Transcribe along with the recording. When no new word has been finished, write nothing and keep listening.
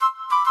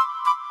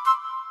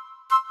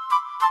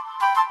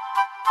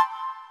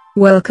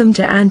Welcome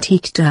to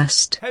Antique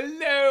Dust.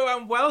 Hello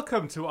and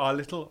welcome to our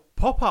little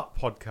pop-up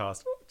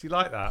podcast. Do you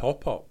like that?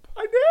 Pop-up.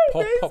 I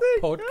know, Pop-up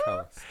amazing.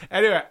 podcast.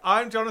 Anyway,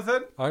 I'm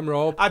Jonathan. I'm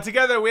Rob. And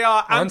together we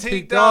are Antique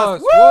Antique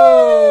Dust. Dust. Woo!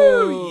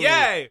 Whoa!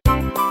 Yay!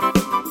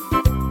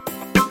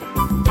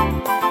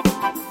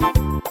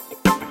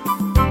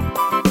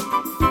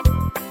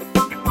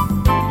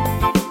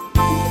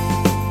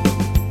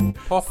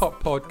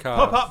 Pop-up podcast.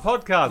 Pop-up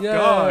podcast. Yay.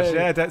 Gosh,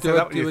 yeah, don't say Do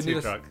that I- when do you're we too need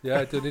a- drunk.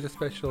 Yeah, do we need a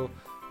special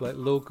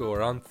logo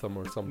or anthem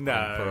or something for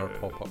our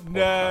pop-up podcast?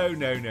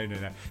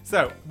 No.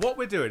 So what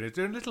we're doing is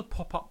doing a little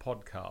pop-up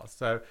podcast.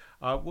 So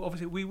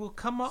obviously we will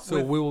come up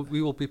So with...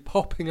 we will be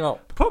popping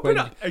up. Popping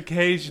up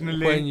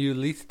occasionally. When you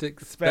least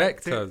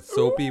expect it. us.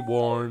 So be Ooh,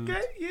 warned.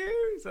 Get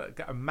you. So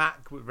got a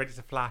Mac ready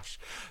to flash.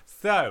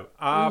 So,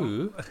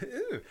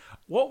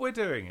 what we're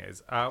doing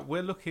is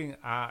we're looking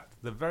at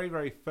the very,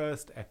 very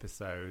first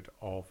episode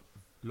of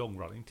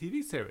long-running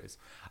TV series.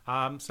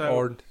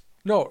 Or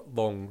not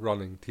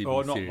long-running TV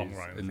or not series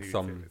long-running in TV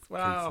some series.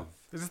 Well, cases.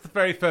 this is the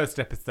very first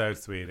episode,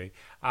 sweetie.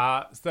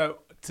 So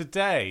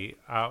today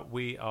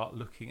we are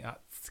looking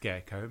at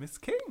Scarecrow and Miss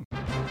King.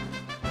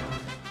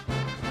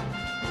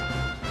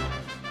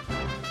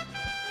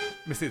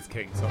 Mrs.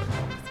 King, sorry.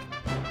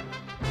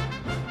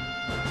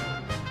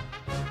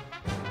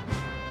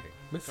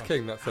 Miss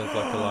King, that sounds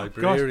like a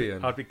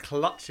librarian. Gosh, I'd be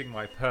clutching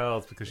my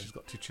pearls because she's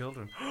got two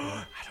children.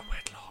 Had a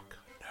wedlock.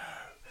 No.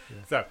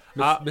 Yeah. So,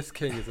 Miss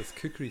King is a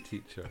cookery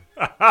teacher.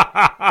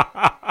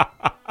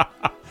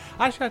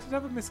 actually, I did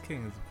have a Miss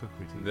King as a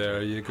cookery teacher.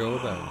 There you go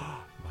then.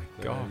 My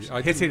gosh,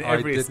 I hitting didn't- I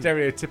every didn't-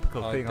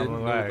 stereotypical I thing didn't on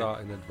the know way. that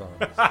in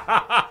advance.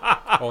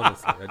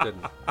 Honestly, I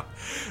didn't.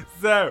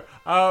 So,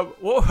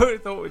 what we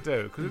thought we'd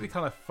do, because it'd be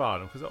kind of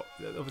fun, because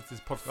obviously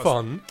this podcast...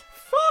 Fun?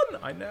 Fun!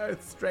 I know,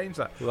 it's strange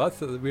that. Well,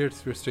 that's we're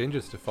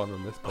strangers to fun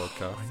on this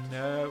podcast. I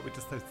know, we're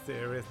just so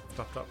serious and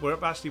stuff like that.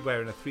 We're actually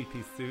wearing a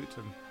three-piece suit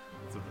and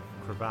sort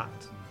of cravat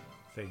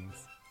and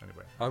things.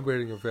 Anyway. I'm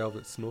wearing a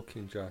velvet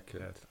smoking jacket.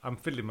 Good. I'm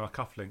fiddling my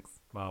cufflinks.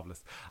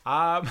 Marvellous.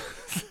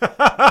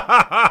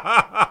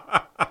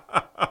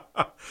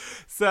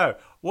 So,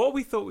 what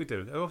we thought we'd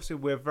do, obviously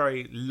we're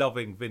very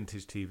loving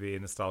vintage TV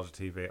and nostalgia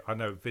TV. I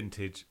know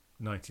vintage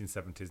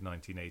 1970s,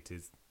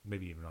 1980s,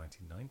 maybe even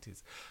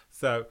 1990s.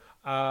 So,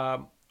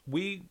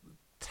 we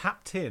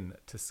tapped in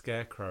to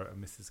Scarecrow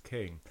and Mrs.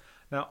 King.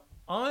 Now,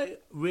 I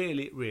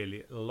really,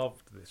 really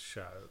loved this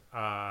show,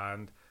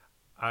 and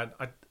I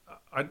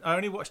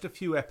only watched a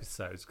few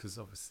episodes because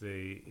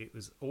obviously it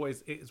was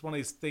one of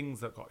these things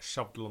that got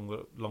shoved along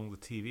the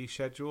TV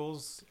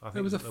schedules. I think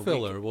It was a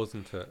filler,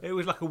 wasn't it? It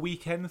was like a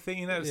weekend thing,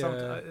 you know.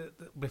 Yeah.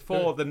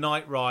 Before the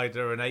Knight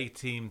Rider and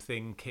A-Team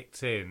thing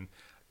kicked in,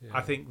 Yeah.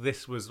 I think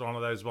this was one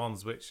of those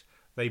ones which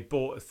they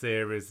bought a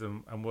series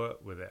and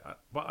worked with it.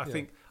 But I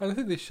think, and I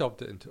think they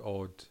shoved it into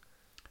odd.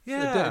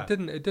 yeah,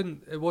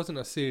 It wasn't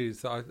a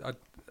series that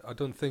I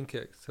don't think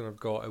it kind of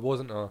got. It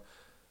wasn't a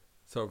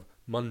sort of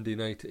Monday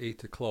night at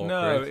 8 o'clock.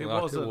 No, or anything it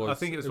like wasn't. I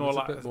think it was more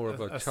like a bit more of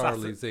a a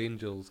Charlie's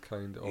Angels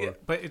kind, or yeah,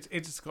 but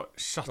it just got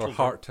shuttled. or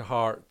Heart to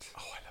Heart.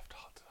 Oh, I loved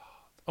Heart to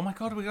Heart. Oh my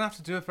god, we're gonna have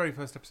to do a very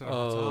first episode of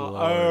Heart to Oh, Heart.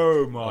 Lord.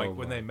 Oh my! Oh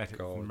When my they met, it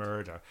was God.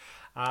 murder.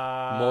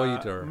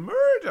 Moider.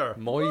 Murder.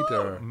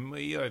 Moider.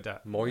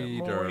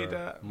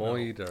 Moider.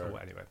 Moider. Oh,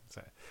 anyway,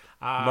 so,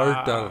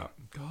 Murder.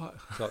 God.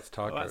 That's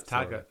Taggart. That's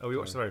Taggart. sorry. Oh, we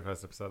watched the very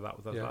first episode. That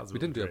was. Yeah, That was we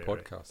didn't do a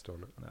dreary. podcast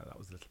on it. No, that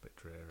was a little bit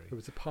dreary. It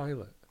was a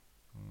pilot.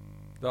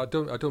 I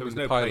don't There mean was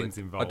the no pilot. planes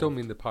I involved. don't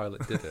mean the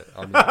pilot did it.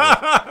 I mean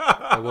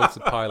it was a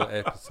pilot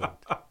episode.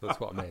 That's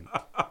what I meant.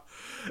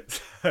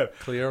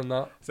 Clear on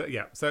that? So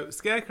yeah, so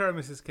Scarecrow and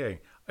Mrs. King.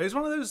 It was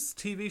one of those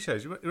TV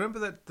shows. You remember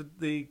that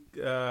the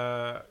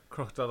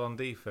Crocodile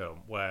Dundee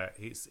film where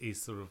he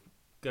sort of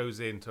goes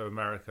into an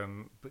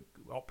American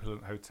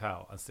opulent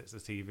hotel and sits the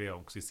TV on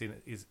because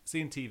he's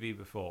seen TV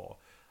before,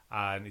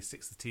 and he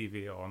sticks the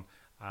TV on,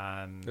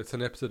 and It's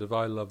an episode of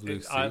I Love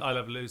Lucy. I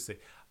Love Lucy.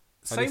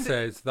 and he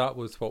says that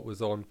was what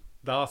was on.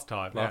 Last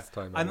time I and that's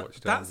watched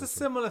a television.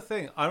 similar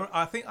thing.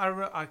 I think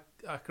I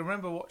can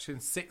remember watching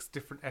 6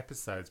 different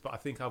episodes, but I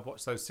think I've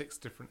watched those 6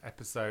 different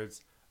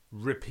episodes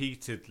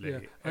repeatedly. Yeah.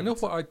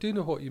 I do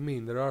know what you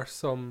mean. There are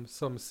some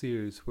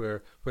series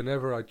where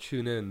whenever I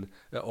tune in,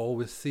 it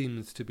always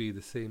seems to be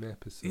the same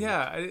episode.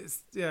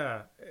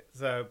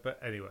 So, but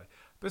anyway,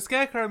 but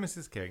Scarecrow and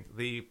Mrs. King.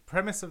 The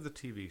premise of the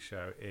TV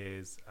show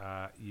is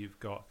you've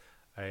got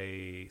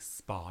a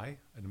spy,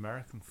 an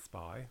American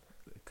spy,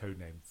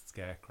 codenamed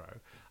Scarecrow,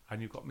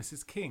 and you've got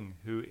Mrs. King,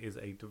 who is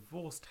a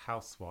divorced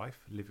housewife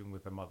living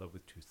with her mother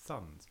with 2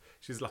 sons.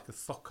 She's like a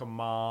soccer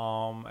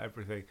mom,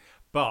 everything,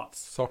 but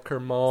Soccer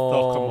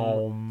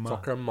mom.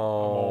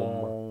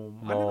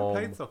 I never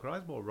played soccer. I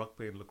was more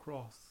rugby and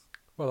lacrosse.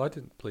 Well, I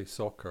didn't play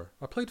soccer.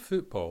 I played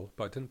football,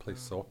 but I didn't play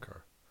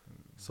soccer.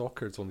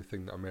 Soccer is the only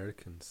thing that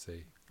Americans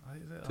say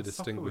to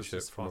distinguish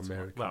it from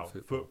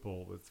American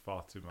football was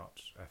far too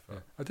much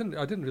effort. Yeah.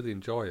 I didn't really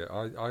enjoy it.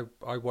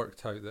 I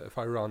worked out that if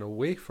I ran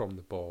away from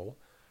the ball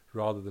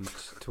rather than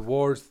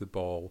towards the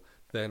ball,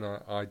 then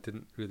I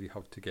didn't really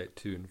have to get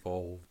too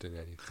involved in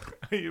anything.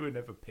 You were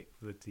never picked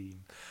for the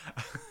team.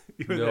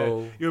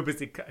 No. You were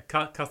busy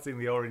cutting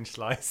the orange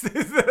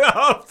slices at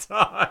half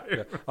time.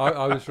 Yeah,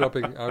 I was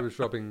rubbing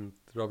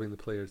the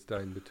players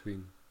down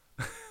between.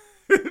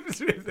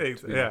 Between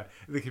things, yeah,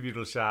 the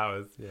communal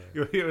showers.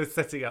 Yeah. You were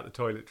setting out the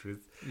toiletries.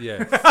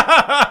 Yes.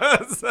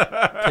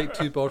 Take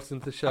 2 bottles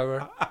into the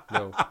shower.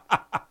 No,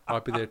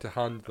 I'd be there to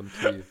hand them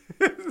to you.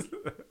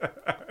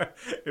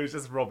 It was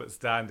just Robert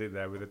standing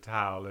there with a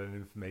towel and an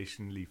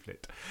information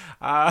leaflet.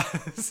 And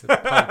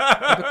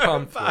a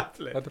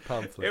pamphlet.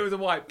 It was a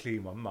white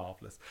clean one,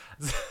 marvellous.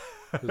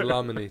 It was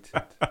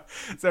laminated.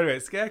 So anyway,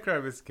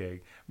 Scarecrow Miss King.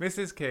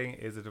 Mrs. King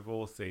is a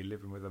divorcee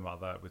living with a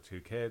mother with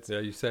 2 kids. Yeah,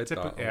 you said that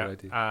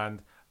already.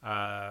 And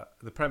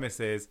the premise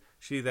is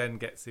she then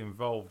gets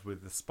involved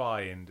with the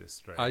spy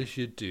industry. As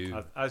you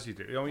do. As you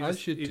do. I mean,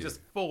 you just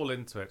fall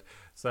into it.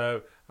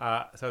 So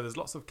there's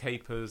lots of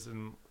capers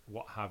and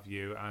what have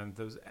you. And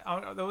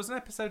there was an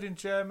episode in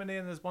Germany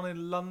and there's one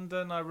in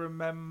London, I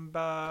remember.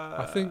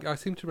 I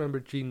seem to remember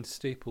Gene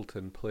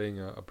Stapleton playing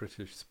a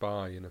British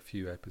spy in a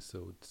few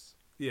episodes.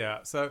 Yeah,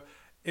 so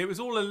it was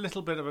all a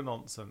little bit of a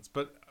nonsense,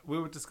 but we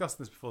were discussing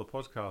this before the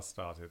podcast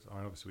started. I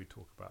mean, obviously we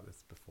talk about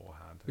this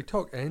beforehand. We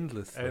talk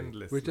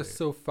endlessly. We're just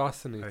so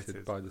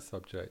fascinated by the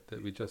subject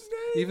that we just,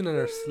 even in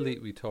our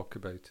sleep, we talk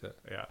about it.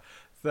 Yeah.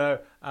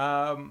 So,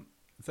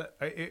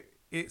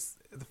 it's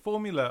the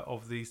formula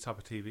of these type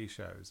of TV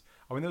shows.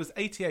 I mean, there was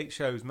 88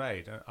 shows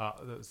made. There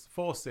was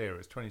 4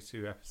 series,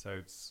 22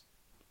 episodes,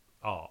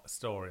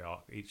 story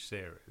arc each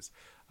series.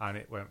 And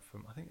it went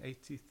from, I think,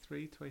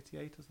 83 to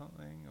 88 or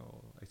something,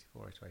 or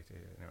 84 to 88,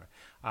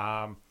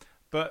 anyway.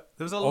 But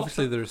there was a lot.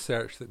 Obviously, the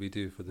research that we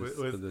do for this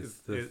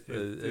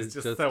is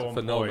just so on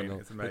phenomenal.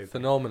 point. It's amazing. It's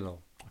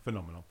phenomenal.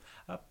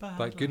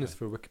 Thank goodness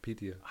for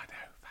Wikipedia. I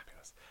know,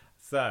 fabulous.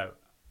 So,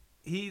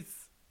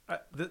 he's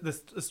the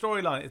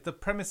storyline. The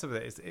premise of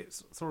it is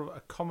it's sort of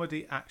a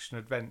comedy action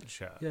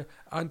adventure. Yeah,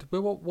 and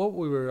what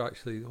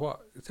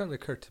certainly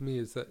occurred to me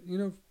is that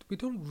we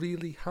don't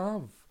really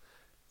have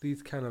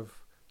these kind of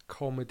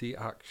comedy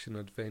action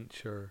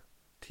adventure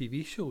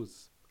TV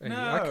shows.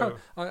 No.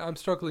 I'm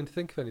struggling to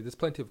think of any. There's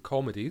plenty of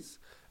comedies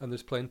and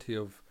there's plenty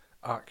of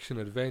action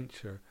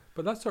adventure,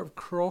 but that sort of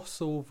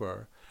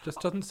crossover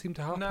just doesn't seem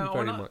to happen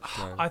very much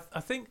now. I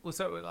think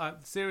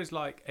series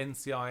like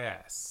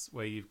NCIS,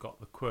 where you've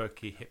got the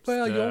quirky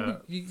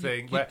hipster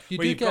thing, where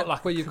you've got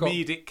like a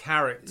comedic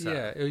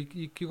character. Yeah,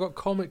 you've got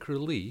comic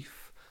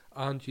relief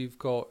and you've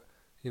got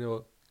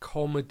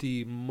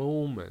comedy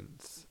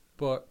moments,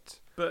 but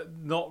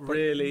not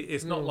really.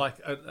 It's not like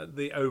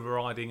the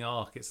overriding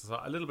arc. It's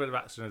like a little bit of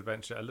action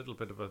adventure, a little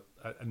bit of a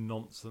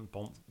nonsense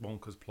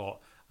bonkers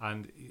plot,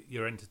 and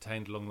you're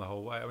entertained along the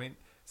whole way. I mean,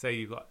 say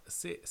you've got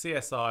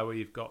CSI, where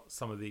you've got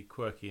some of the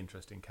quirky,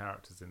 interesting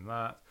characters in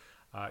that.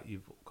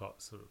 You've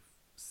got sort of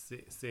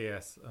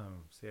CSI,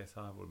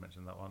 I would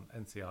mention that one,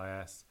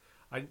 NCIS.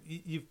 And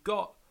you've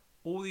got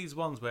all these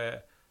ones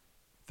where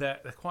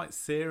they're quite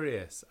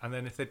serious, and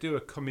then if they do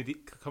a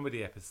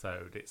comedy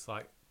episode, it's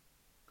like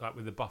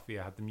with the Buffy,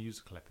 I had the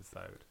musical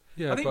episode.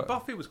 Yeah, I think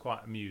Buffy was quite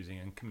amusing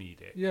and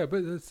comedic. Yeah,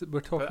 but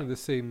we're talking the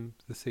same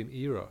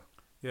era.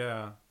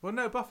 Yeah. Well,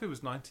 no, Buffy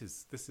was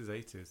 90s. This is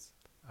 80s.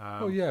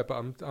 Yeah,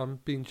 but I'm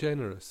being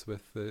generous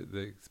with the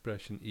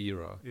expression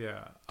era.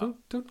 Yeah.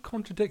 Don't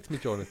contradict me,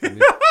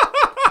 Jonathan.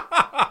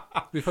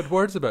 We've had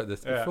words about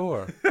this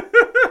before.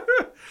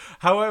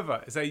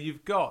 However, so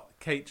you've got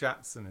Kate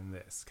Jackson in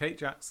this. Kate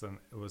Jackson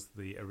was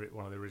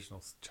one of the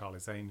original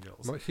Charlie's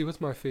Angels. She was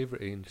my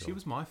favourite angel. She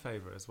was my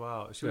favourite as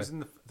well. She was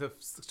in the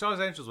Charlie's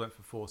Angels went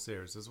for 4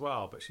 series as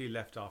well, but she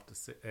left after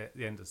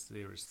the end of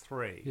series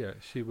 3. Yeah,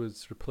 she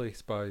was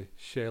replaced by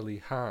Shelley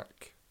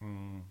Hack.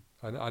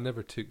 I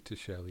never took to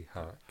Shelley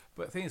Hack.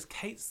 But the thing is,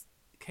 Kate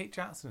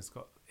Jackson has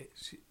got.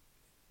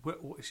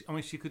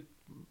 She could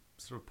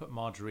sort of put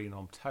margarine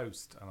on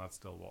toast, and I'd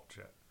still watch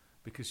it.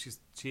 Because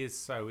she is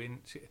so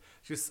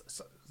she's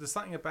there's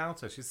something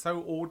about her. She's so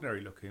ordinary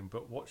looking,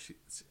 but she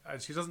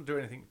doesn't do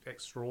anything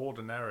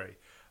extraordinary,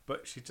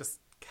 but she just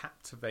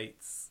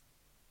captivates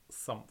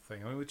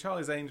something. I mean, with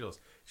Charlie's Angels,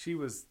 she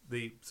was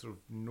the sort of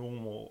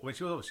normal. I mean,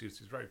 she was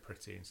very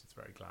pretty and she's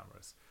very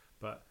glamorous,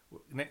 but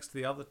next to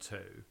the other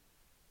two,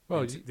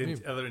 other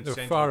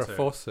Farrah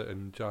Fawcett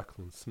and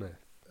Jacqueline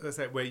Smith. That's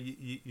it, where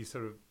you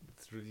sort of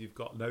you've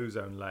got an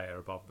ozone layer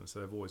above them, so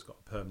they've always got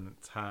a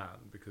permanent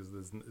tan because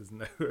there's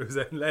no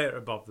ozone layer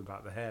above them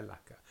about the hair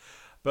lacquer.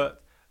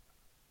 But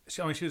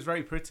she was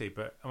very pretty,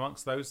 but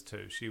amongst those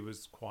two, she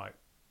was quite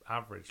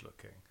average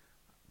looking.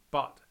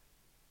 But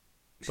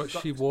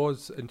she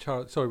was in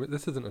Sorry, but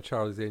this isn't a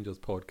Charlie's Angels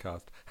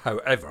podcast.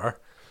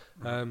 However,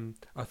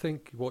 I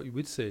think what you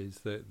would say is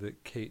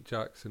that Kate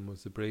Jackson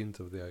was the brains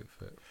of the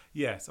outfit.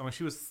 Yes, I mean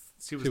she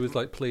was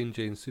like plain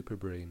Jane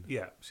Superbrain.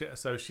 Yeah,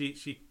 so she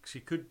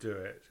could do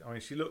it. I mean,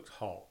 she looked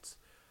hot,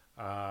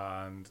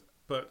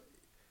 but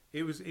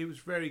it was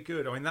very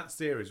good. I mean, that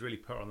series really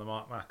put her on the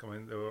map. I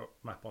mean, they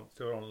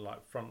were on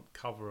like front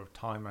cover of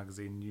Time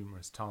magazine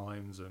numerous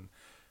times, and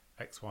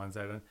X, Y, and Z,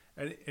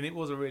 and it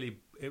was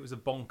a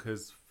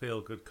bonkers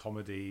feel good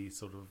comedy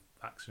sort of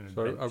action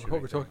adventure. So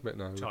what we're talking about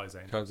now? Charlie's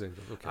Angels. Charlie's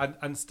Angels. Okay.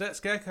 And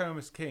Scarecrow and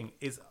Miss King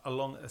is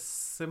along a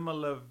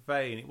similar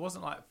vein. It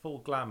wasn't like full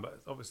glam,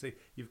 but obviously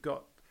you've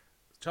got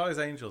Charlie's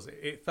Angels.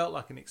 It felt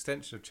like an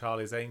extension of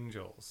Charlie's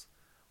Angels,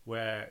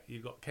 where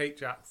you've got Kate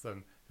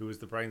Jackson, who was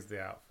the brains of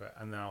the outfit,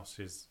 and now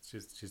she's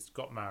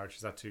got married,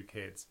 she's had 2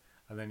 kids,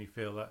 and then you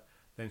feel that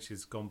then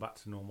she's gone back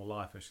to normal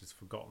life and she's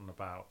forgotten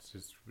about.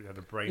 She's had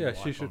a brain. Yeah,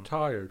 she's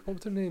retired. What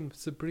was her name?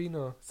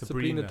 Sabrina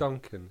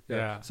Duncan.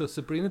 Yeah. So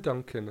Sabrina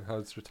Duncan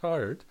has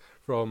retired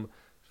from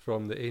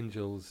the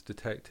Angels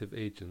Detective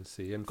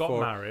Agency and got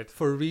married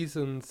for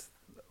reasons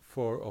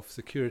of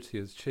security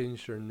has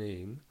changed her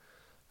name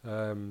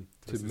to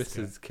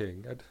Mrs.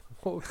 King.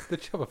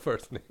 Did she have a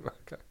first name?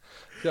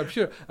 Yeah,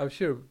 I'm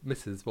sure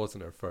Mrs.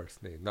 wasn't her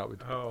first name. That would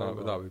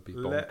be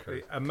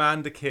bonkers.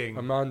 Amanda King.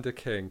 Amanda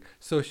King.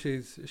 So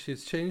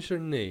she's changed her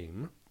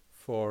name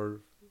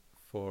for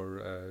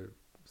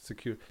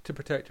secure to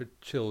protect her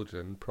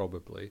children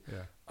probably.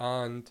 Yeah.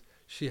 And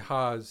she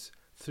has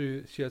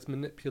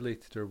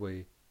manipulated her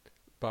way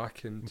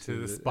back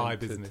into the spy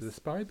business. To the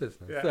spy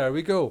business. Yeah. There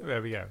we go.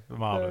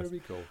 Marvelous. There we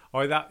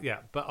go.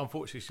 But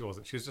unfortunately she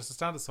wasn't. She was just a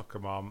standard soccer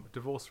mum,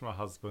 divorced from her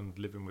husband,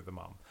 living with the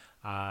mum,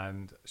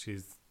 and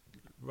she's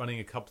running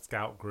a Cub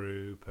Scout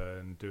group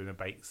and doing a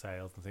bake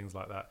sales and things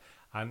like that.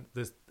 And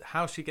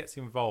how she gets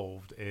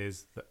involved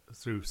is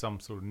through some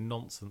sort of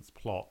nonsense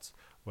plot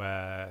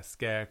where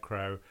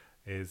Scarecrow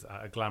is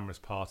at a glamorous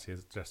party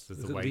dressed as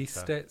the waiter. Lee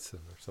Stetson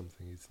or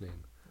something? His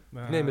name.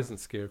 His name isn't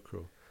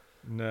Scarecrow.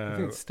 No, I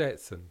think it's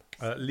Stetson.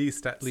 Lee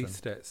Stetson. Lee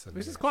Stetson,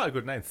 which is quite a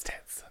good name,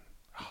 Stetson.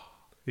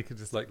 You could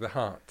just like the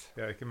hat.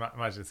 Yeah, you can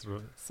imagine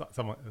sort of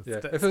someone. Yeah.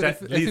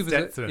 Lee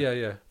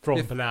Stetson.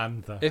 From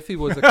Bonanza. If he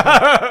was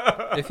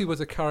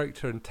a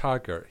character in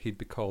Taggart, he'd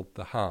be called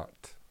the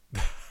Hat.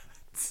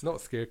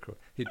 Not Scarecrow.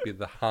 He'd be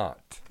the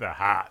Hat. The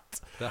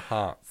Hat. The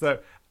Hat. So.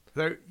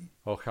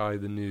 Okay,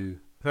 the new.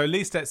 So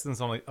Lee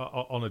Stetson's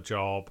on a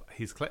job.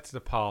 He's collected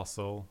a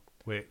parcel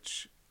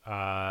which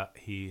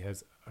he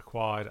has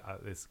acquired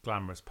at this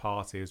glamorous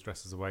party. He's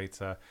dressed as a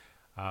waiter.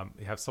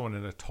 You have someone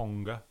in a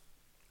tonga.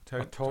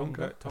 A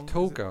toga.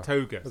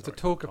 It's a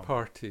toga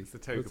party. It's a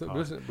toga party.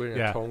 Wasn't wearing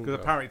a tonga. Because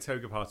apparently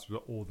toga parties were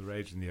all the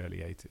rage in the early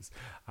 80s.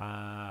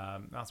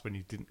 That's when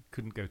you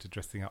couldn't go to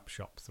dressing up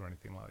shops or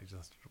anything like that. You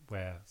just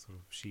wear sort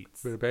of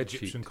sheets. Wear a bed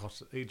sheet.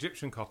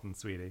 Egyptian cotton,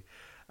 sweetie.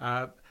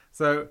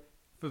 So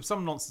for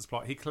some nonsense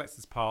plot, he collects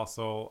his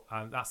parcel,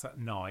 and that's at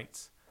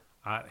night.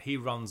 He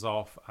runs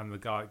off, and the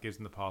guy that gives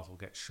him the parcel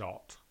gets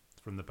shot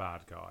from the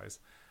bad guys.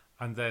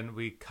 And then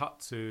we cut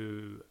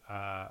to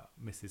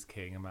Mrs.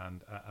 King,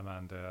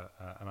 Amanda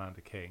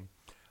King,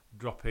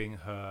 dropping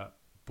her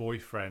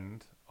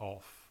boyfriend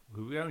off,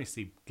 who we only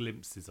see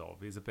glimpses of.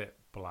 He's a bit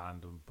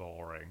bland and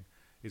boring.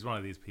 He's one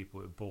of these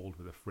people that's bald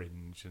with a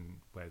fringe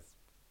and wears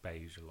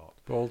beige a lot.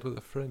 Bald with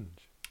a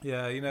fringe?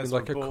 Yeah,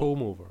 like a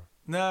comb over?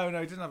 No,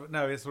 he didn't have.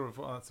 No, he's sort of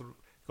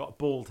got a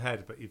bald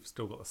head, but you've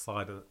still got the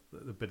side of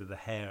the bit of the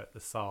hair at the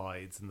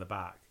sides and the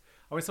back.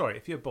 I mean, sorry,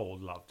 if you're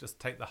bald, love, just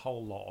take the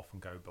whole lot off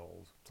and go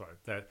bald.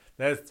 Sorry,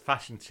 there's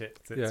fashion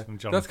tips from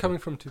Jonathan. That's coming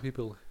from 2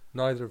 people,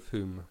 neither of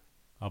whom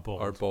are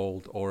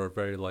bald or are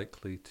very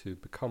likely to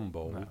become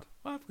bald. No.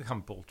 Well, I've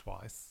become bald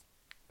twice.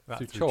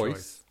 Through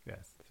choice.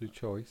 Yes. Through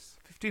choice.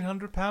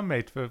 £1,500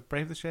 made for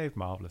Brave the Shave.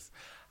 Marvellous.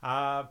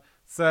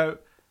 So,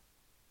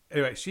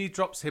 anyway, she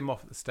drops him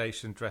off at the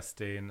station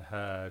dressed in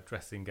her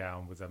dressing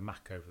gown with a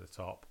mac over the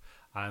top.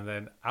 And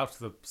then out of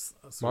the...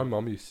 My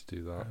mum used to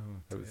do that.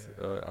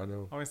 I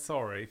know. I mean,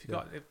 sorry. If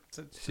you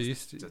she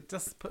used to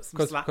just put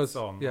some slacks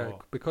on. Yeah,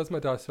 because my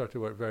dad started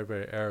work very,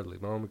 very early.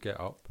 My mum would get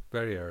up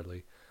very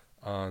early,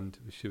 and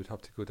she would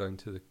have to go down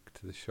to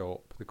the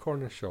shop, the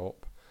corner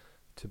shop,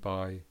 to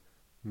buy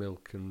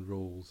milk and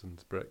rolls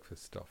and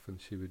breakfast stuff. And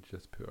she would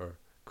just put her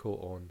coat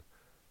on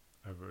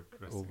over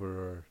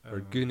her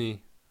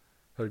goonie,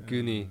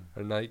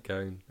 her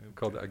nightgown.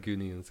 Called it a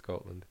goonie in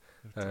Scotland.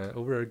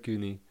 Over her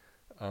goonie.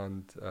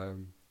 And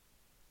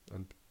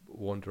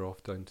wander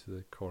off down to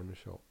the corner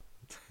shop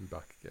and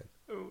back again.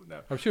 Oh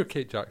no! I'm sure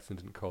Kate Jackson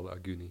didn't call it a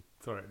goonie.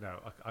 Sorry,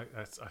 no, I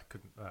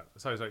couldn't.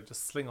 Sorry.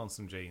 Just sling on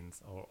some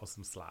jeans or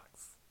some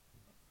slacks.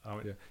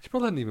 She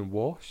probably hadn't even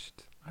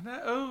washed. I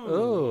know.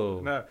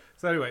 Oh no!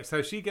 So anyway,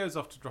 she goes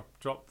off to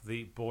drop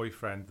the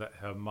boyfriend that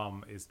her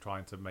mum is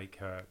trying to make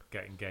her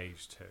get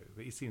engaged to.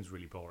 But he seems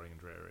really boring and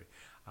dreary,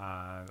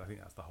 and I think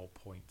that's the whole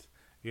point.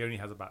 He only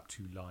has about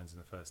 2 lines in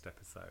the first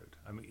episode.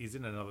 I mean, he's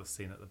in another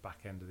scene at the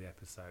back end of the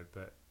episode,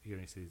 but you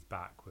only see his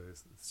back with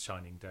a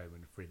shining dome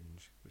and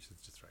fringe, which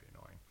is just very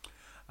annoying.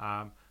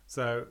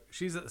 So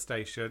she's at the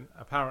station.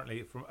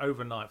 Apparently, from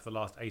overnight for the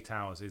last 8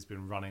 hours, he's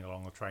been running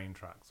along the train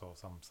tracks or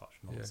some such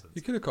nonsense.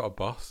 You could have got a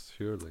bus,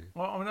 surely.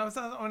 Well, I mean,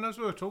 as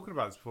we were talking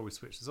about this before we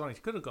switched this on, he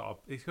could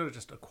have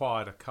just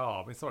acquired a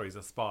car. I mean, sorry, he's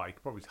a spy. He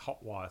could probably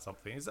hotwire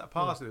something. Is that a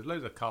party? There's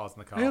loads of cars in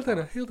the car. Hailed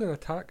in an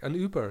attack, an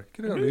Uber. He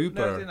could have got an Uber.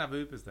 No, they didn't have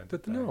Ubers then.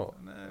 Did they not?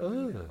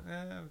 No.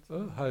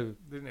 How? They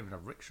didn't even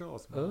have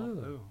rickshaws.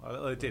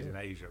 They did in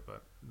Asia,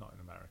 but not in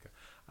America.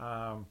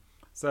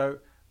 So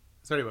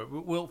anyway,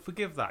 we'll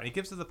forgive that. And he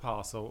gives her the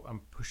parcel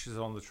and pushes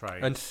her on the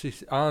train.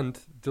 And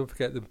don't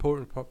forget the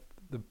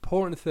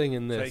important thing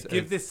in this. So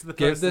give this to the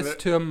give person this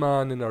to a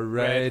man in a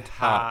red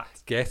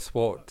hat. Guess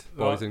what,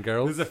 boys and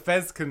girls? There's a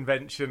Fez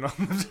convention on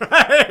the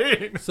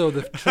train. So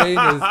the train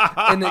is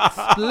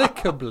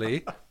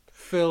inexplicably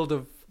full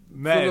of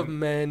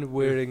men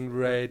wearing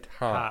red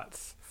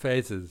hats.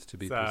 Fezzes, to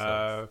be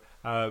precise.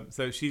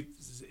 So she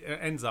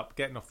ends up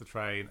getting off the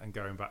train and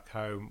going back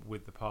home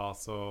with the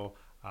parcel.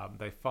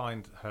 They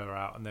find her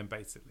out, and then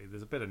basically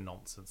there's a bit of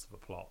nonsense of a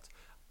plot,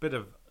 bit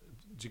of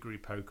jiggery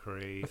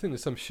pokery. I think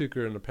there's some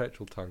sugar in a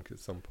petrol tank at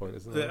some point,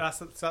 isn't there?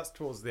 That's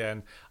towards the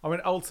end. I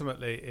mean,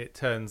 ultimately, it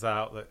turns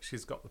out that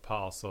she's got the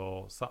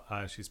parcel.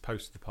 She's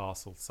posted the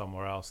parcel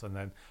somewhere else, and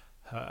then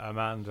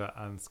Amanda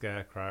and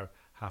Scarecrow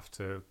have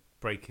to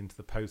break into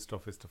the post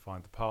office to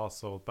find the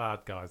parcel.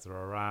 Bad guys are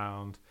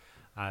around,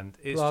 and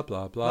it's blah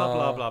blah blah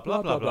blah blah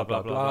blah blah blah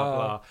blah blah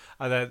blah.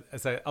 And then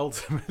so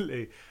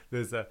ultimately,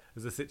 there's a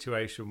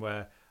situation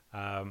where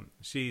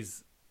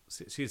she's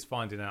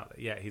finding out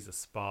that he's a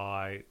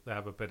spy. They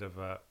have a bit of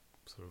a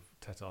sort of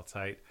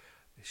tete-a-tete.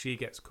 She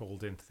gets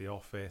called into the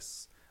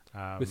office.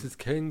 Mrs.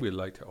 King, we'd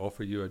like to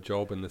offer you a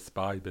job in the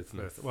spy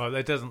business. Well,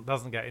 it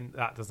doesn't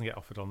get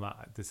offered on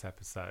this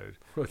episode.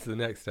 What's the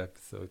next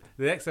episode?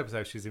 The next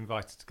episode, she's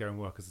invited to go and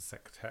work as a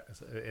secretary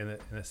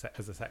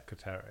as a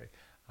secretary.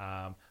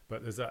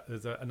 But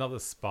there's another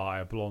spy,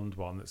 a blonde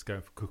one, that's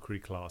going for cookery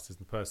classes.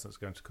 And the person that's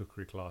going to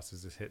cookery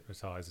classes is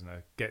hypnotising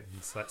her, getting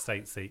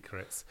state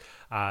secrets,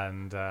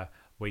 and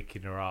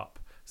waking her up.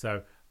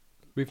 So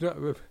we've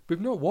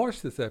not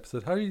watched this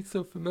episode. How are you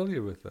so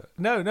familiar with it?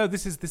 No,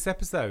 this is this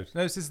episode.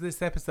 No, this is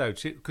this episode.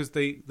 Because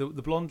the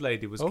blonde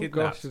lady was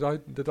kidnapped. Gosh,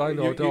 did I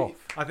nod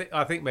off?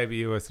 I think maybe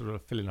you were sort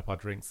of filling up our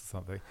drinks or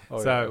something.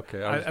 Oh, so yeah,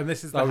 okay. And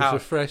this is I was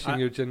refreshing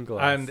your gin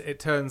glass. And it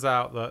turns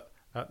out that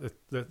at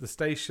the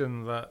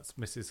station that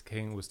Mrs.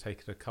 King was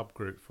taking a cub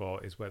group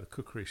for is where the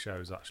cookery show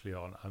is actually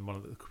on, and one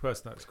of the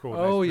person that's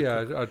coordinating. Oh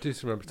yeah, I do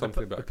remember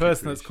something about the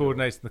person that's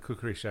coordinating the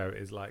cookery show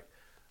is like.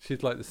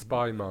 She's like the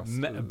spy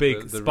master,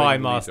 big the spy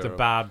master,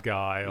 bad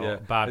guy or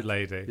bad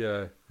lady.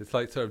 Yeah, it's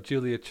like sort of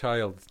Julia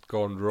Childs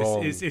gone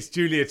wrong. It's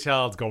Julia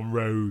Childs gone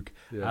rogue.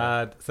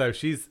 Yeah. And so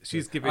she's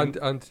giving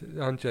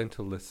and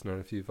gentle listener,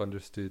 if you've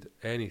understood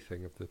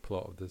anything of the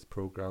plot of this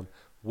program,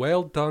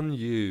 well done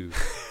you,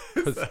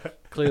 because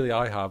clearly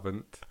I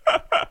haven't.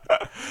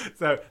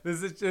 So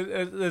there's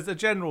a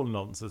general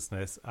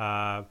nonsenseness.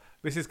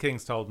 Mrs.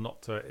 King's told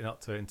not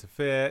to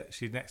interfere.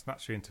 She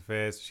naturally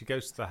interferes. She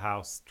goes to the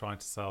house trying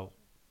to sell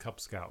Cub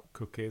Scout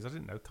cookies. I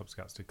didn't know Cub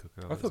Scouts did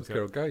cookies. I thought it was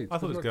Girl Guides. I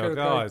thought it was Girl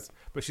Guides.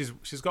 But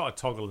she's got a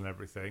toggle and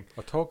everything.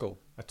 A toggle?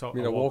 I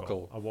mean a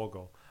woggle? A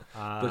woggle.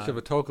 Does she have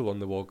a toggle on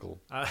the woggle?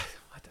 I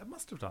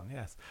must have done,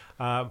 yes.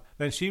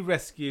 Then she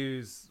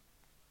rescues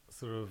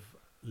sort of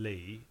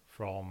Lee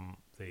from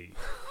the...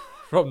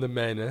 From the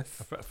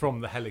menace.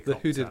 From the helicopter. The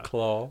hooded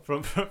claw.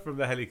 From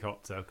the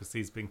helicopter, because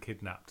he's been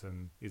kidnapped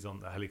and he's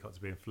on the helicopter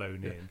being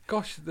flown in.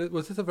 Gosh,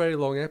 was this a very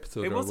long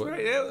episode? It was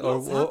very...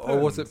 Or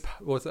was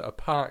it a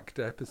packed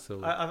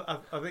episode? I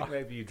think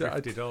maybe you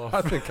drifted off.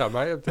 I think I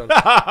might have done.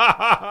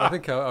 I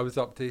think I was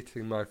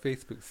updating my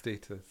Facebook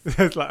status.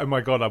 It's like, oh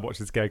my God, I watched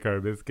this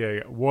Scarecrow.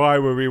 Why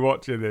were we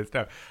watching this?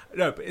 No,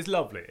 but it's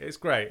lovely. It's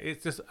great.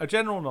 It's just a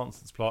general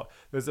nonsense plot.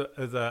 There's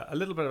a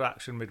little bit of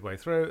action midway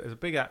through. There's a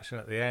big action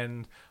at the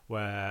end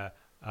where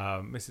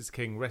Mrs.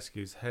 King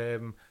rescues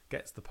him,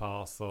 gets the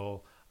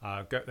parcel.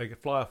 They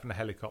fly off in a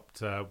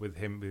helicopter with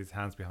him with his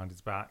hands behind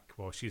his back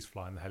while she's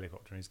flying the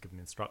helicopter and he's giving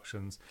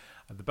instructions.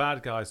 And the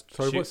bad guys...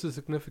 Sorry, what's the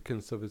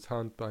significance of his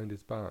hand behind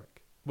his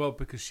back? Well,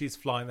 because she's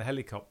flying the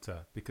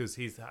helicopter, because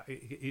she's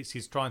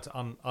trying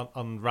to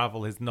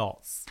unravel his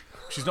knots.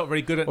 She's not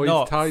very good at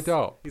knots. He's tied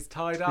up. He's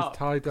tied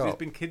up. He's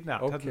been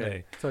kidnapped, hasn't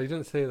he? So you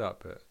didn't say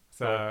that bit.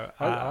 So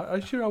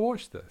I'm sure I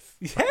watched this.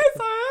 Yes,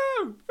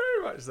 I am.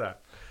 Very much so.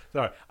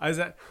 Sorry,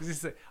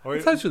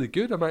 it sounds really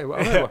good. I might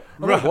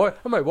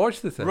watch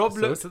this episode. Rob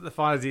looks at the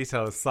finer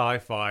detail of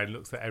sci-fi and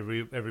looks at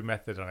every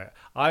method on it.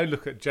 I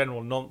look at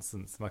general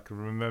nonsense and I can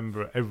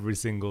remember every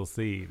single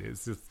scene.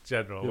 It's just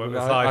general. You have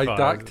an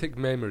eidetic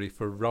memory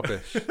for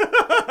rubbish.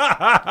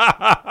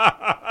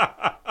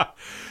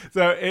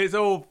 So it's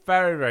all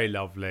very, very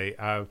lovely.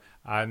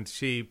 And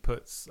she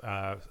puts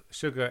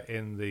sugar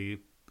in the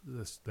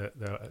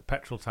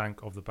petrol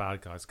tank of the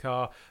bad guy's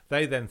car.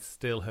 They then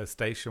steal her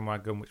station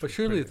wagon. But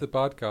surely, if the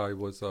bad guy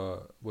was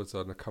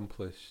an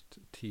accomplished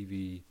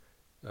TV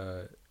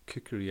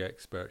cookery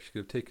expert, she could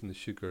have taken the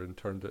sugar and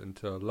turned it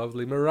into a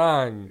lovely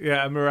meringue.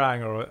 Yeah, a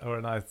meringue or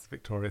a nice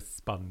Victoria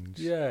sponge.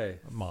 Yeah,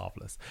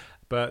 marvellous.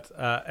 But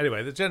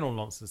anyway, the general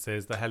nonsense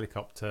is the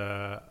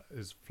helicopter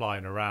is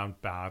flying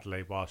around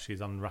badly while she's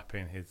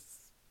unwrapping his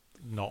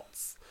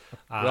knots.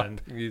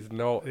 And his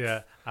knots.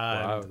 Yeah.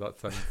 Wow,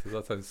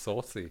 that sounds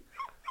saucy.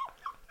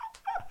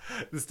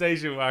 The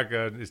station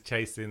wagon is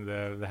chasing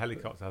the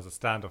helicopter. Has a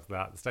standoff with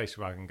that. The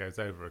station wagon goes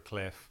over a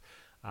cliff,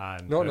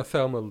 and not in a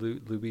Thelma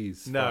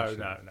Louise. No.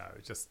 fashion.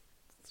 It just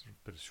sort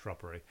of bit of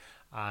shrubbery,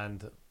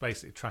 and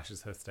basically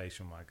trashes her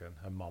station wagon,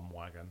 her mum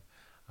wagon,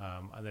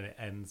 and then it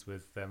ends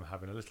with them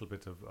having a little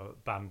bit of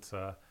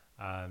banter,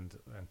 and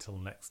until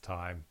next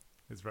time.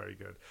 It's very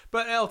good,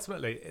 but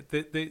ultimately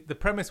the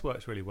premise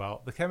works really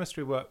well. The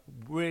chemistry worked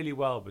really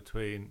well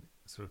between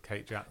sort of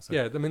Kate Jackson.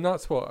 Yeah, I mean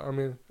that's what I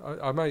mean.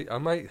 I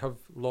might have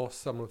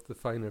lost some of the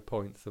finer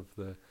points of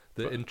the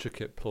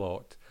intricate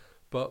plot,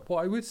 but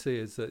what I would say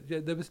is that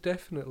there was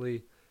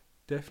definitely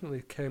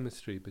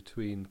chemistry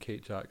between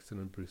Kate Jackson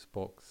and Bruce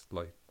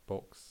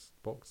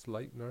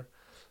Boxleitner,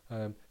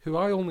 who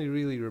I only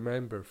really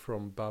remember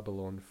from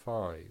Babylon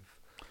 5.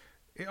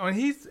 I mean,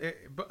 he's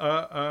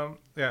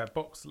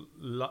Box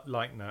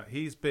Leitner.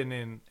 He's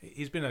been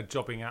a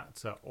jobbing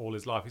actor all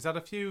his life. He's had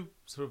a few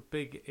sort of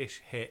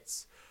big-ish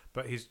hits,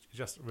 but he's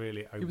just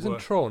really. He was in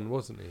Tron,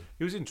 wasn't he?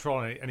 He was in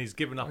Tron, and he's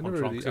given up on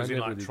Tron because he was in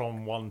like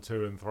Tron 1,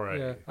 2, and 3.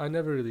 Yeah, I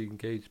never really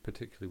engaged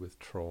particularly with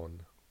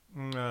Tron.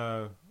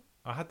 No,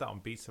 I had that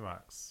on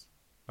Betamax.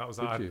 That was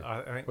Did you?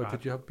 I think.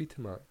 Did you have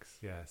Betamax?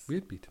 Yes, we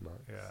had Betamax.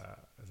 Yeah,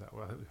 is that?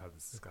 Well, I think we've had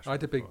this discussion. I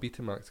had a big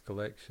before. Betamax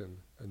collection,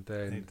 and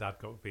then And Dad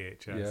got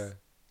VHS. yeah,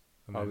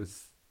 and I then-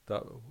 was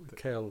that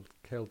Quel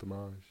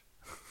Dommage.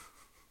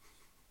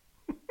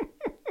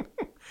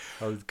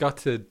 I was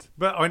gutted.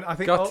 But I mean, I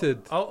think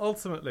Gutted.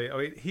 Ultimately, I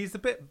mean,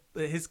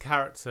 his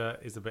character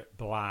is a bit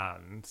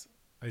bland.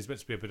 He's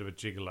meant to be a bit of a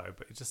gigolo,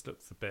 but it just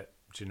looks a bit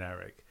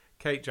generic.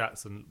 Kate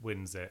Jackson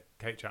wins it.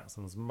 Kate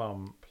Jackson's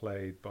mum,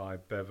 played by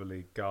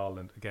Beverly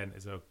Garland, again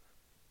is a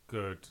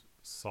good,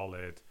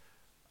 solid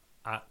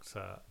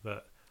actor.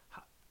 That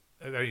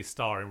the only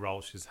starring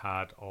role she's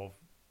had of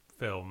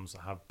films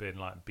have been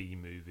like B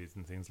movies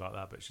and things like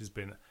that. But she's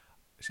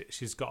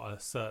got a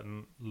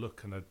certain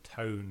look and a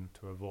tone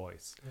to her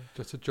voice.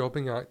 Just a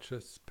jobbing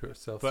actress, put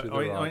herself But through the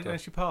radar. and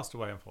she passed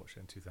away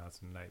unfortunately in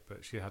 2008.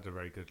 But she had a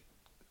very good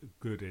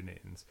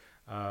innings.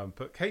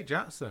 But Kate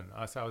Jackson,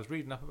 I was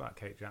reading up about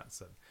Kate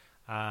Jackson,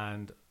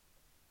 and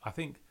I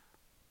think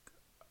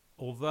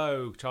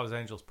although Charlie's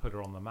Angels put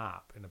her on the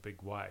map in a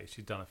big way,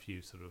 she'd done a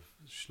few sort of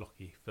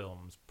schlocky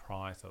films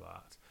prior to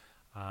that,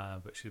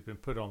 but she'd been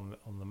put on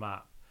the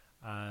map.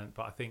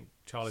 But I think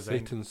Charlie's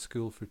Satan's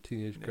School for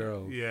Teenage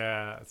Girls.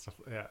 Yeah, stuff,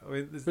 yeah. I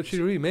mean, But she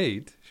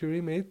remade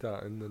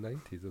that in the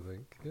 90s, I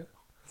think. Yeah.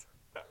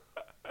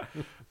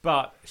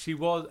 But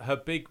her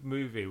big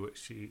movie,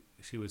 which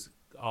she was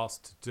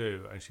asked to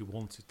do and she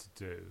wanted to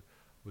do,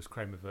 was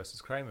Kramer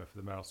versus Kramer for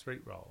the Meryl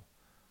Streep role.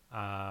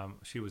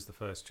 She was the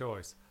first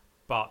choice,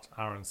 but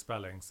Aaron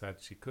Spelling said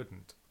she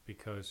couldn't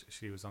because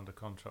she was under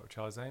contract with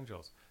Charlie's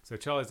Angels. So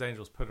Charlie's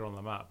Angels put her on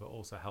the map, but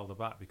also held her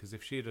back, because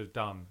if she'd have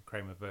done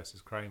Kramer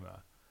versus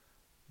Kramer,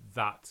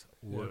 that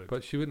would. Yeah,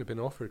 but she wouldn't have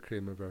been offered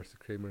Kramer versus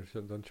Kramer. She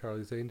hadn't done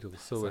Charlie's Angels.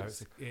 So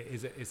it's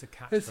a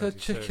catch. it's a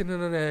chicken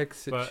and an egg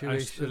But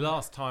situation. the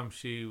last time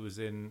she was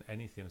in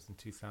anything was in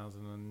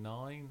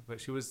 2009. But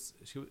she was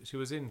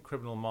in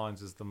Criminal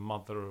Minds as the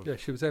mother of. Yeah,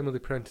 she was Emily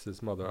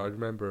Prentice's mother. I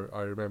remember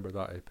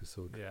that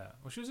episode. Yeah,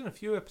 well, she was in a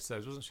few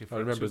episodes, wasn't she? I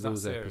remember She was that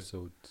those series.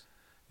 episodes.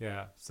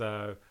 Yeah,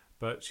 so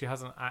but she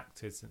hasn't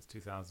acted since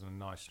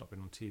 2009. She's not been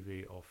on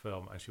TV or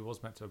film, and she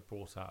was meant to have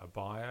brought out a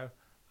bio,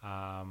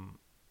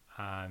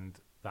 and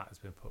that has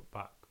been put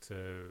back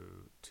to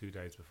 2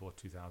 days before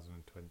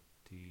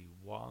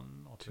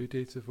 2021 or 2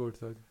 days before. What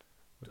does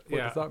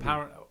that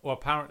mean?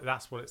 Apparently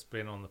that's what it's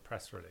been on the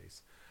press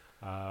release.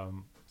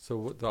 So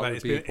what but that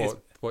would be? it's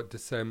What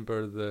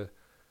December the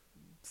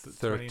 29th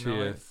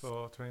 30th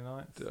or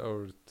 29th?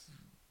 or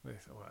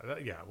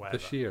Yeah, whatever.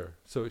 this year?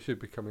 So it should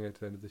be coming out at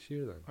the end of this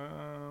year then.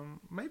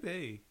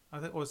 Maybe. I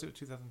think, or was it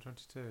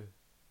 2022?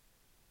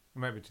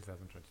 Maybe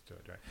 2022.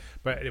 Anyway.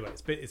 But anyway,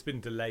 it's been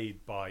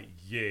delayed by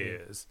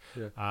years.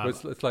 Yeah, well,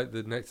 it's like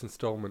the next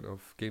installment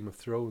of Game of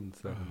Thrones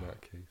then in that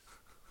case.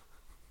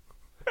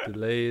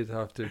 Delayed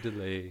after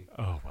delay.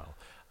 Oh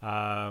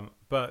well.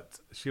 But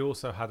she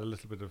also had a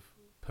little bit of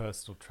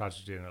personal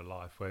tragedy in her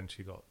life when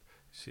she got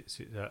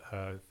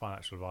her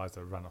financial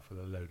advisor ran off with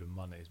a load of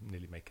money,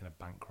 nearly making her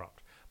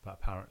bankrupt. But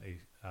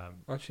apparently,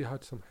 And she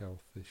had some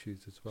health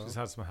issues as well. she's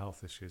had some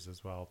health issues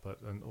as well. But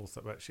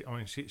she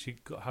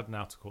had an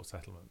out of court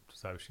settlement,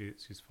 so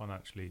she's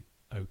financially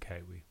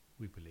okay.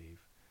 We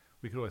believe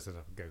we could always set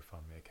up a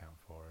GoFundMe account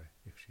for her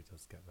if she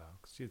does get that,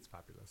 because she's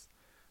fabulous.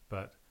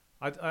 But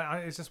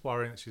it's just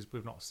worrying that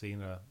we've not seen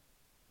her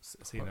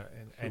in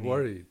any.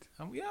 Worried.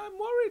 I'm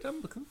worried.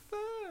 I'm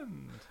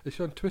concerned. Is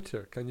she on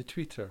Twitter? Can you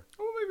tweet her?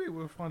 Well, maybe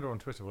we'll find her on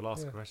Twitter. We'll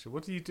ask her a question.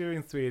 What are you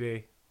doing,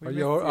 sweetie? Are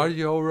you all right? Are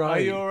you all right?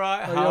 Are you all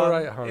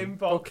right, hon?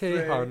 Inbox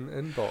Okay, me. hon.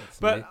 Inbox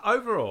But me.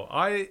 overall,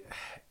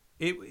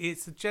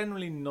 it's a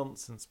generally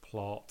nonsense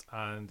plot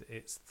and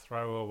it's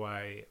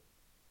throwaway,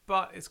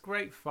 but it's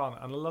great fun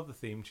and I love the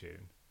theme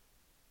tune.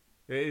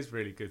 It is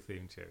really good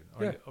theme tune. I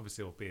mean, Yeah.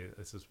 obviously,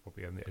 this is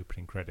probably in the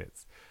opening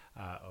credits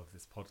of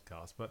this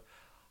podcast. But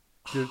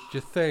Do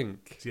you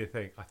think? do you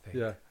think? I think.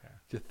 Yeah.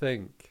 Do you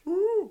think?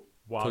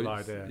 Wild So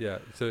idea. Yeah.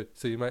 So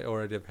you might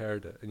already have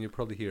heard it, and you'll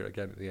probably hear it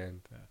again at the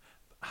end.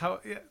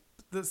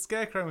 The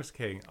Scarecrow was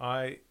King.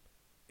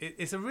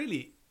 It's a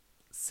really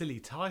silly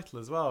title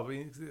as well. I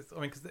mean,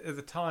 because at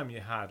the time you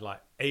had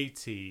like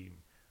A-Team,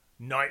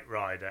 Knight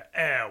Rider,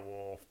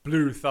 Airwolf,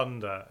 Blue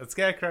Thunder, and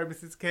Scarecrow,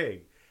 Mrs.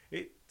 King.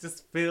 It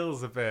just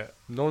feels a bit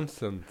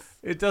nonsense.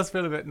 It does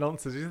feel a bit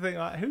nonsense. You think,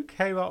 like, who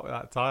came up with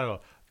that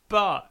title?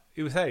 But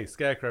it was, hey,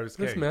 Scarecrow's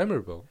King. It's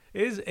memorable.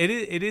 It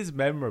is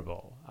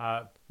memorable.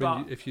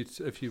 But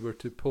if you were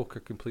to poke a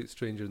complete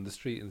stranger in the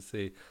street and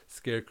say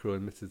Scarecrow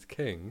and Mrs.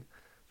 King,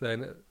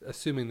 then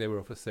assuming they were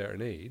of a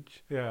certain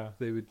age,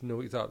 they would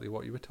know exactly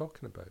what you were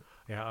talking about.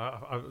 Yeah,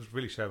 I was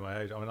really showing my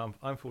age. I mean,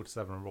 I'm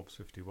 47 and Rob's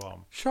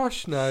 51.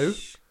 Shush now.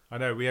 I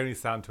know we only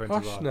sound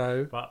 21. Hush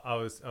now. But I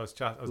was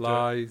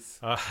lies.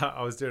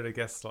 I was doing a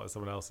guest slot on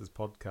someone else's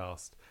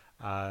podcast,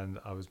 and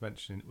I was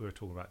mentioning we were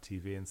talking about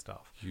TV and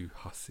stuff. You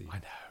hussy. I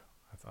know.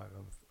 I'm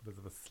a bit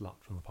of a slut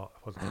from the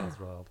podcast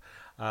world.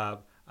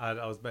 And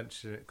I was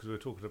mentioning it because we were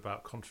talking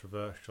about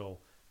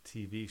controversial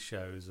TV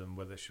shows and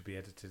whether it should be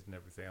edited and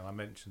everything. And I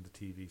mentioned the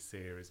TV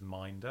series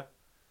Minder.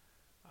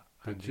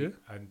 Did you?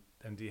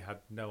 And he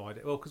had no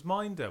idea. Well, because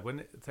Minder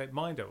was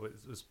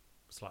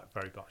like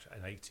very much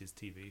an 80s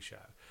TV show.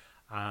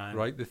 And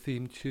write the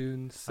theme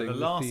tune, sing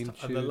the theme tune.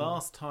 And the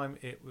last time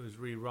it was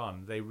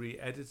rerun, they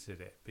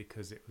re-edited it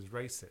because it was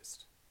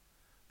racist.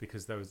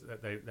 Because they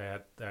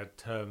had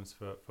terms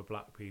for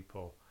black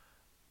people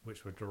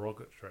which were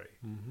derogatory,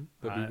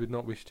 that we would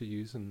not wish to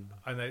use and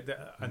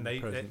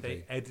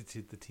they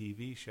edited the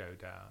TV show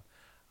down.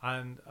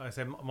 And I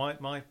said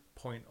my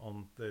point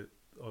on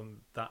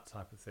that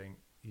type of thing,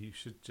 you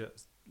should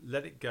just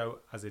let it go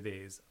as it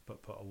is,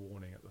 but put a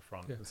warning at the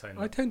front. Yeah. And saying,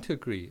 I tend to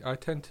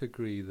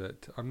agree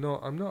that I'm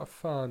not a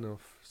fan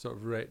of sort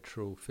of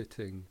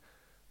retrofitting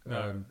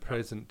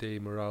present day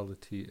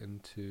morality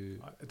into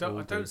I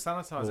don't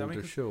sanitize older it. I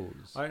mean,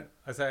 shows. I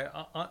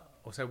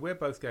say we're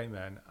both gay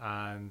men,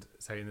 and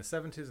say in the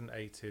 70s and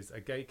 80s, a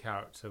gay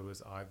character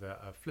was either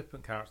a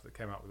flippant character that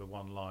came out with a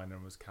one-liner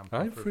and was campy.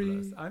 I'm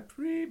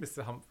free,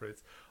 Mr.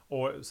 Humphreys,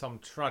 or it was some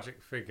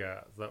tragic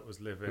figure that was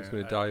living. Who's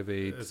going to die of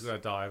AIDS? Who's going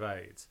to die of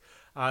AIDS,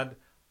 and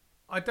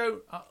I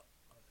don't.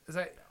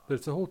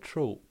 There's a whole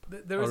trope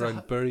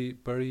around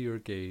bury your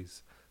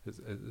gays.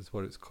 Is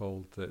what it's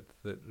called, that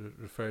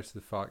refers to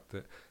the fact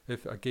that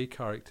if a gay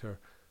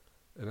character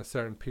in a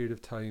certain period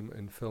of time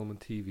in film and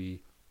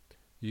TV,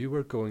 you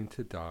were going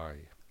to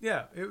die.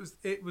 Yeah,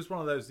 it was one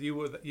of those. You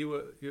were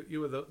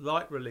the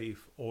light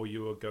relief, or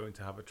you were going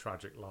to have a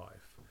tragic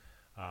life,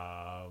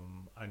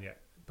 and yet,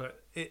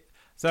 but it.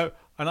 So,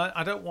 and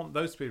I don't want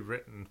those to be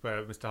written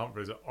where Mr.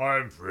 Humphreys,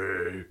 I'm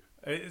free.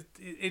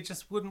 It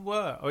just wouldn't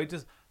work. Or it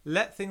just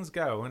let things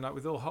go. And like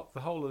with the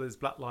whole of this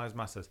Black Lives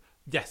Matter,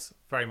 yes,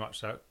 very much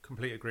so,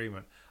 complete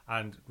agreement.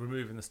 And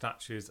removing the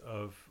statues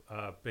of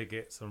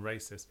bigots and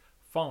racists,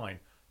 fine.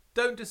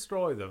 Don't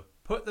destroy them.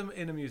 Put them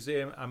in a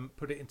museum and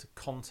put it into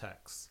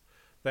context.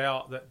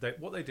 What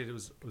they did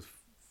was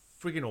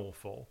frigging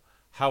awful.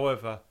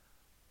 However,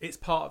 it's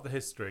part of the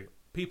history.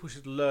 People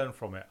should learn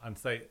from it and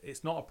say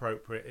it's not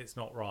appropriate, it's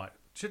not right.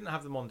 Shouldn't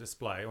have them on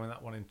display. I mean,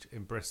 that one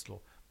in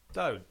Bristol.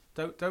 Don't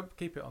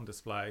keep it on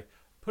display.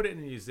 Put it in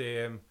a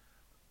museum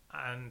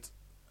and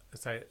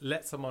say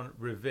let someone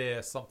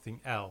revere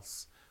something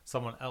else,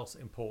 someone else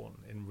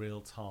important in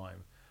real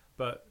time.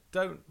 But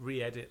don't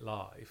re-edit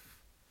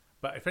life.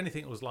 But if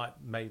anything was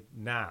like made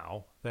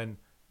now, then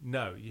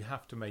no, you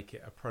have to make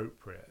it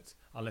appropriate.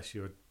 Unless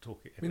you're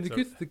talking. I mean,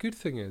 the good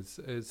thing is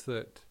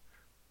that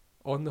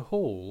on the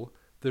whole,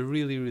 the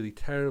really, really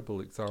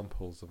terrible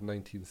examples of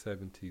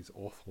 1970s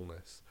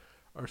awfulness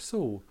are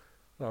so.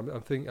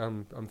 I'm thinking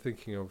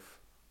of,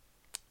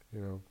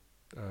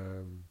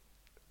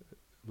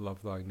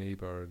 Love Thy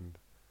Neighbour and.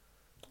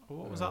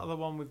 What was that other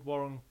one with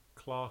Warren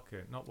Clark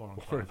in? Not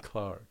Warren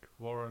Clark.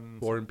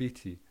 Warren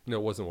Beatty. No,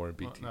 it wasn't Warren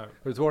Beatty. No.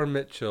 It was Warren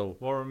Mitchell.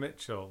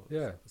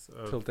 Yeah.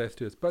 Till Death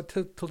Do Us. But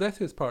Till Death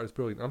Do Us part is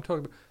brilliant. I'm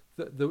talking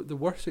about the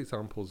worst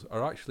examples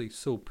are actually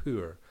so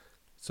poor,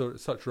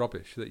 such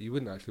rubbish that you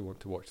wouldn't actually want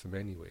to watch them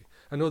anyway.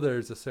 I know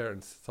there's a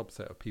certain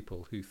subset of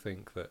people who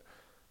think that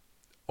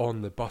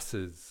On the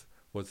Buses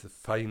was the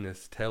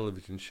finest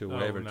television show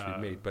ever to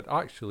be made. But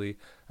actually,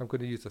 I'm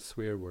going to use a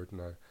swear word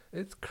now.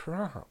 It's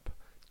crap.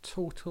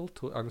 Total.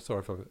 I'm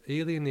sorry if I've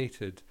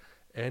alienated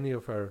any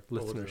of our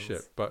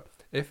listenership. But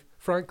if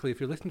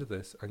you're listening to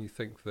this and you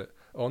think that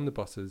On the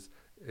Buses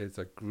is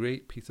a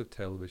great piece of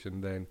television,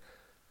 then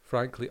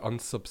frankly,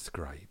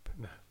 unsubscribe.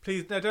 No,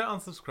 please, no, don't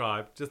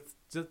unsubscribe.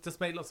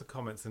 Just make lots of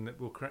comments and it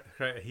will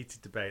create a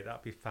heated debate.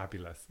 That'd be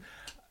fabulous.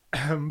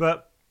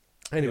 But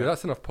anyway,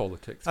 that's enough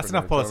politics. That's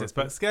enough politics.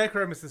 But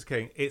Scarecrow and Mrs.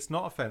 King, it's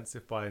not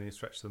offensive by any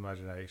stretch of the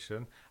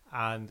imagination,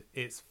 and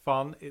it's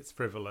fun. It's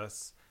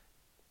frivolous.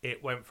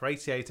 It went for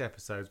 88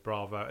 episodes.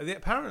 Bravo!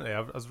 Apparently,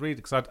 I was reading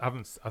because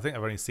I think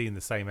I've only seen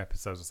the same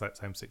episodes, or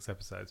same 6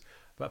 episodes.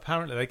 But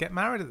apparently, they get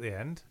married at the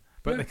end.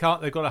 But they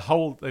can't. They've got to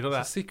hold. They've got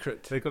a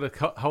secret. They've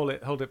got to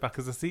hold it back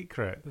as a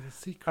secret. It's a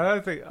secret. I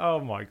don't think. Oh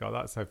my god,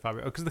 that's so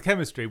fabulous. Because the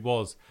chemistry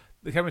was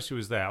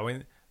there. I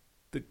mean,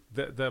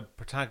 the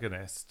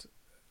protagonist,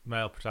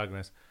 male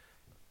protagonist,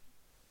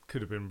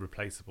 could have been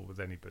replaceable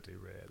with anybody,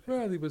 really.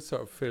 Well, he was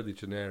sort of fairly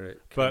generic,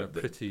 But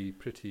pretty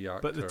actor.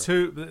 But the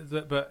two,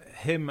 but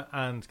him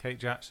and Kate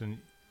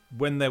Jackson,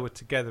 when they were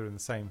together in the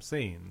same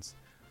scenes,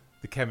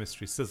 the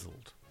chemistry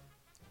sizzled.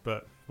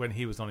 But when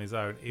he was on his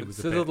own, it was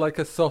sizzled like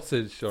a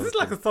sausage. Sizzled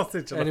like a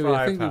sausage on a anyway, frying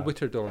I think we pan.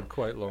 whittled on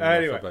quite long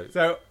Anyway, enough about.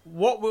 so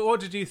what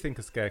did you think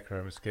of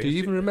Scarecrow, Mr. Keith? Do you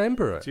even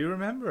remember it? Do you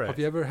remember it? Have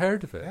you ever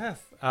heard of it?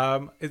 Yes.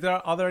 Are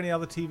there any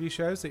other TV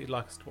shows that you'd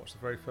like us to watch the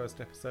very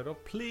first episode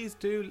of? Please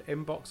do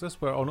inbox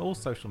us. We're on all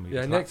social media.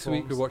 Yeah, next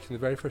week we're platforms. watching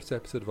the very first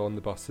episode of On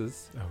the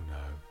Buses. Oh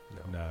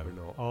no, No, we're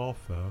not.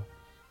 Arthur.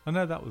 I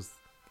know that was.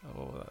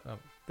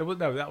 That was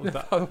that was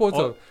that.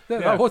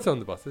 that was on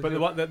the buses. But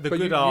yeah. the But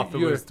good Arthur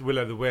was Will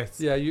o' the Wisp.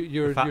 Yeah,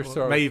 you're fat, sort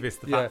of Mavis,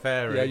 the fat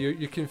fairy. Yeah,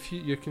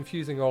 you're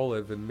confusing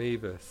Olive and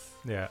Mavis.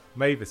 Yeah,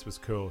 Mavis was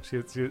cool. She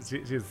was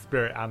a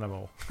spirit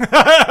animal.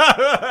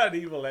 An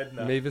evil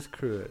Edna. Mavis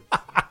Cruet.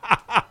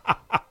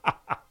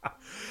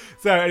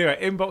 So anyway,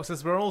 inbox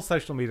us. We're on all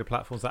social media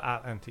platforms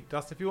at Antique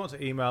Dust. If you want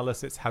to email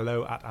us, it's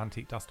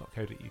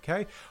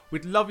hello@antiquedust.co.uk.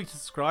 We'd love you to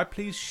subscribe.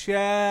 Please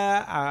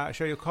share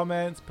your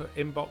comments,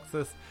 inbox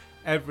us,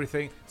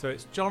 everything. So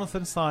it's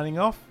Jonathan signing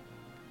off.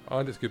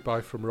 And it's goodbye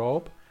from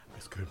Rob.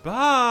 It's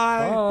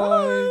goodbye.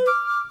 Bye.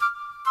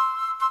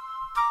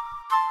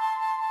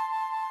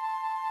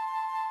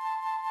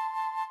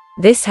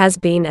 This has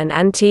been an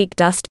Antique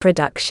Dust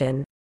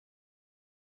production.